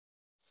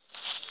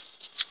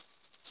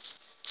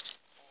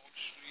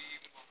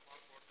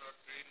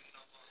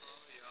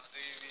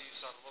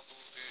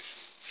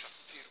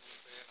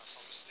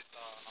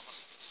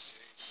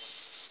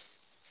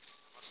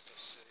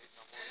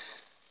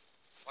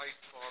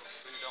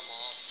freedom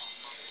of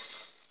Amma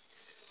Kota.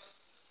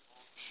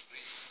 Om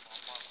Shri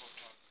Amma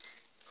Kota.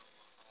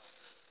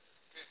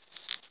 Okay.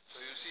 So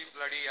you see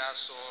bloody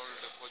asshole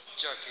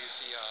Kocha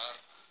KCR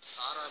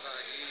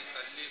సారాదాగి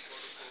తల్లి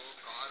కొడుకు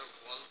car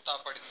బోల్తా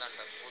పడిందంట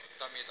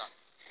కొత్త మీద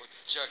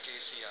కొచ్చ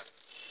KCR.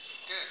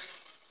 Okay,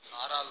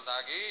 సారాలు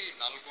దాగి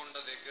నల్గొండ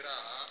దగ్గర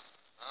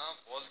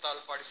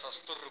బోల్తాలు పడి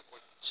సస్తుర్రు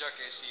కొచ్చ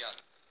కేసీఆర్.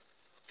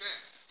 ఓకే,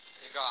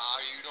 ఇంకా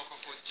ఈడొక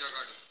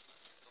కొచ్చగాడు.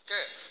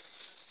 ఓకే,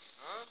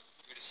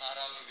 వీడు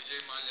సారాలు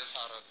విజయమాల్య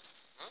సారాలు.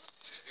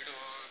 వీడు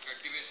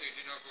గడ్డి మీద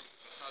ఎడ్డిన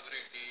ప్రసాద్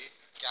రెడ్డి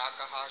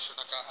క్యాకహ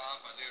శునకహ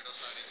 17వ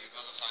తారీఖు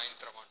ఇవాళ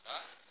సాయంత్రం అంట.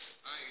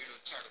 ఈడు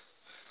వచ్చాడు.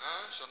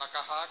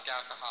 Shunakaha,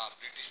 Kyakaha,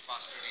 British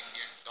bastard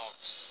Indian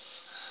dogs.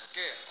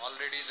 Okay,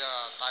 already the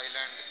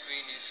Thailand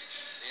queen is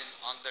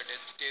on the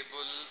death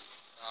table.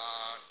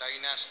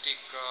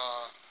 Dynastic,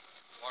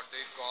 what do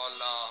you call,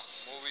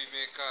 movie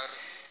maker.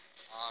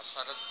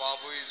 Sarath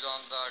Babu is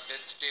on the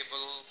death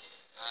table.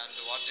 And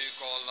what do you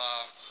call,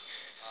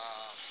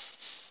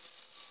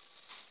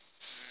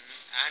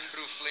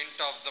 Andrew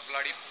Flint of the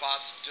bloody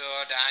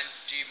bastard,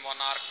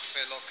 anti-monarch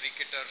fellow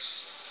cricketers,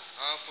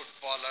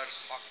 footballers,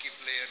 hockey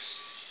players.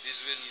 This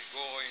will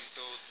go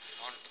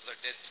onto the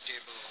death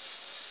table.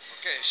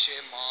 Okay,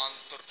 shame on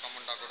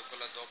Turkamunda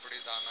Gurukula Dopadi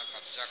Dana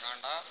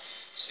Kapchakanda.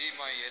 See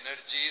my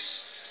energies.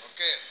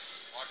 Okay,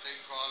 what do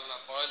you call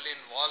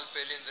Berlin Wall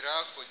Pelindra,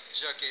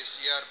 Kujja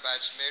KCR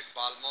batchmate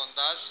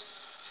Balmondas.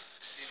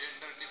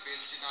 Cylinder ni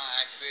pelchina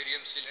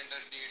aquarium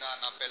cylinder needa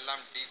na pellam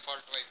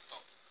default wipe tho.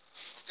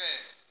 Okay,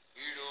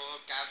 ido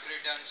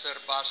cabaret dancer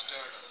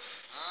bastard.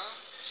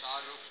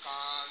 Shahrukh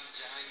Khan,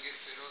 Jehagir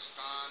Firoz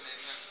Khan,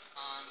 MF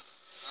Khan.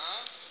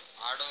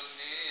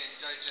 ఆడోల్ని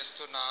enjoy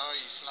చేస్తున్న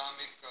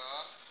Islamic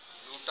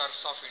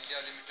looters of India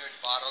limited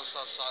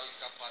 1200 साल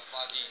का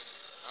बर्बादी.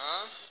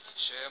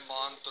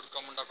 Shame on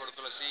తుర్కముండ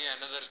కొడుకుల C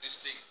another this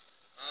thing.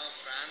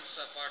 France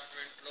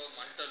అపార్ట్మెంట్లో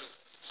మంటలు,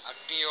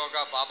 అగ్నియోగ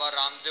బాబా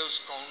Ramdev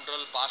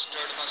scoundrel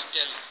bastard must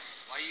tell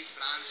why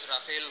France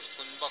Rafale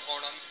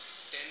కుంభకోణం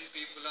 10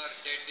 people are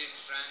dead in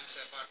France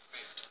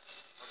apartment.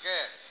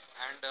 Okay,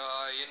 and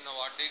in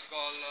what they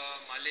call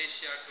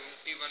Malaysia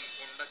 21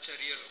 కొండ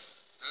చర్యలు.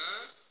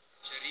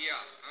 Charia.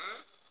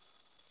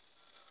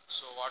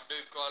 So what do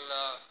you call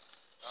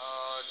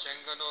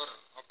Chenganur?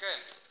 Okay,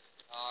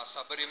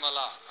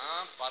 Sabarimala.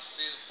 Bus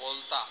is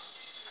Bolta.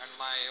 And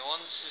my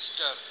own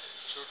sister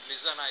should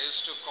listen. I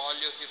used to call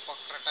you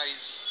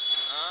Hippocrates.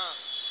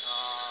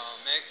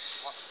 Make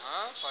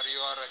for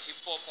your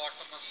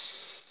hippopotamus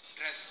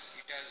dress.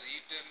 It has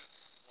eaten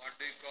what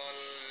do you call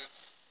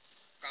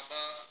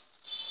Kaba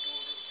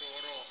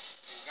Toro,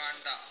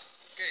 Uganda.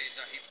 Okay,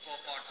 the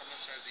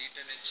hippopotamus has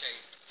eaten a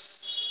child.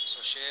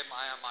 So shame,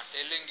 I am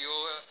telling you,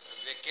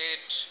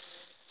 vacate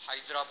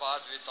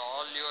Hyderabad with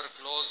all your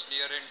clothes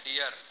near and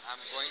dear. I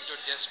am going to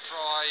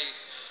destroy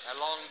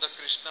along the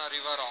Krishna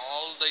river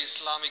all the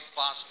Islamic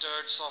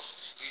bastards of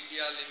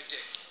India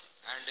Limited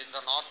and in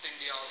the North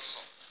India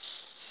also.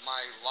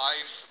 My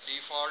wife,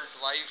 default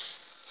wife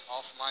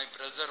of my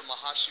brother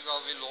Mahashiva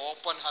will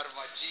open her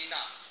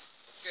vagina,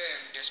 okay,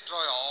 and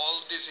destroy all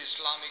these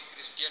Islamic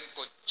Christian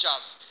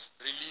kochas,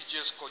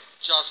 religious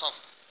kochas of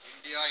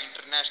India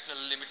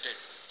International Limited.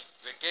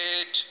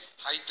 Vacate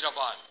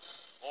Hyderabad.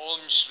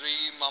 Om Shri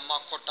Mama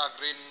Kota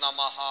Green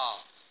Namaha.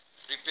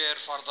 Prepare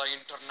for the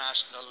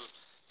international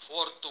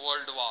 4th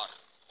World War.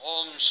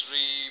 Om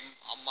Shri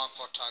Amma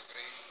Kota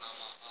Green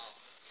Namaha.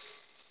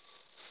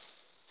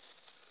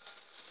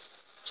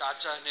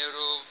 Chacha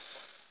Nehru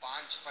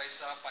 5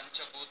 paisa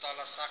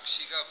Panchabhutala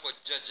Sakshiga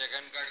Kojja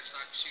Jagan Gadi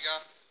Sakshiga.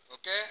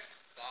 Okay,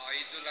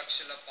 5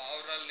 lakshila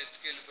pavral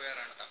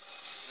ఎత్తుకెళ్ళిపోయారంట.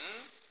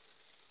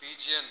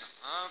 Pigeon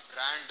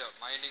brand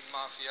mining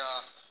mafia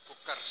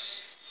cookers.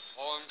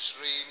 Om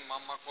Shri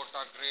Mama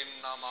Kota Green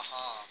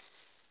Namaha.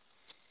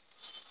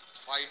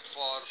 Fight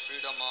for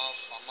freedom of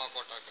Amma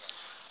Kota Green.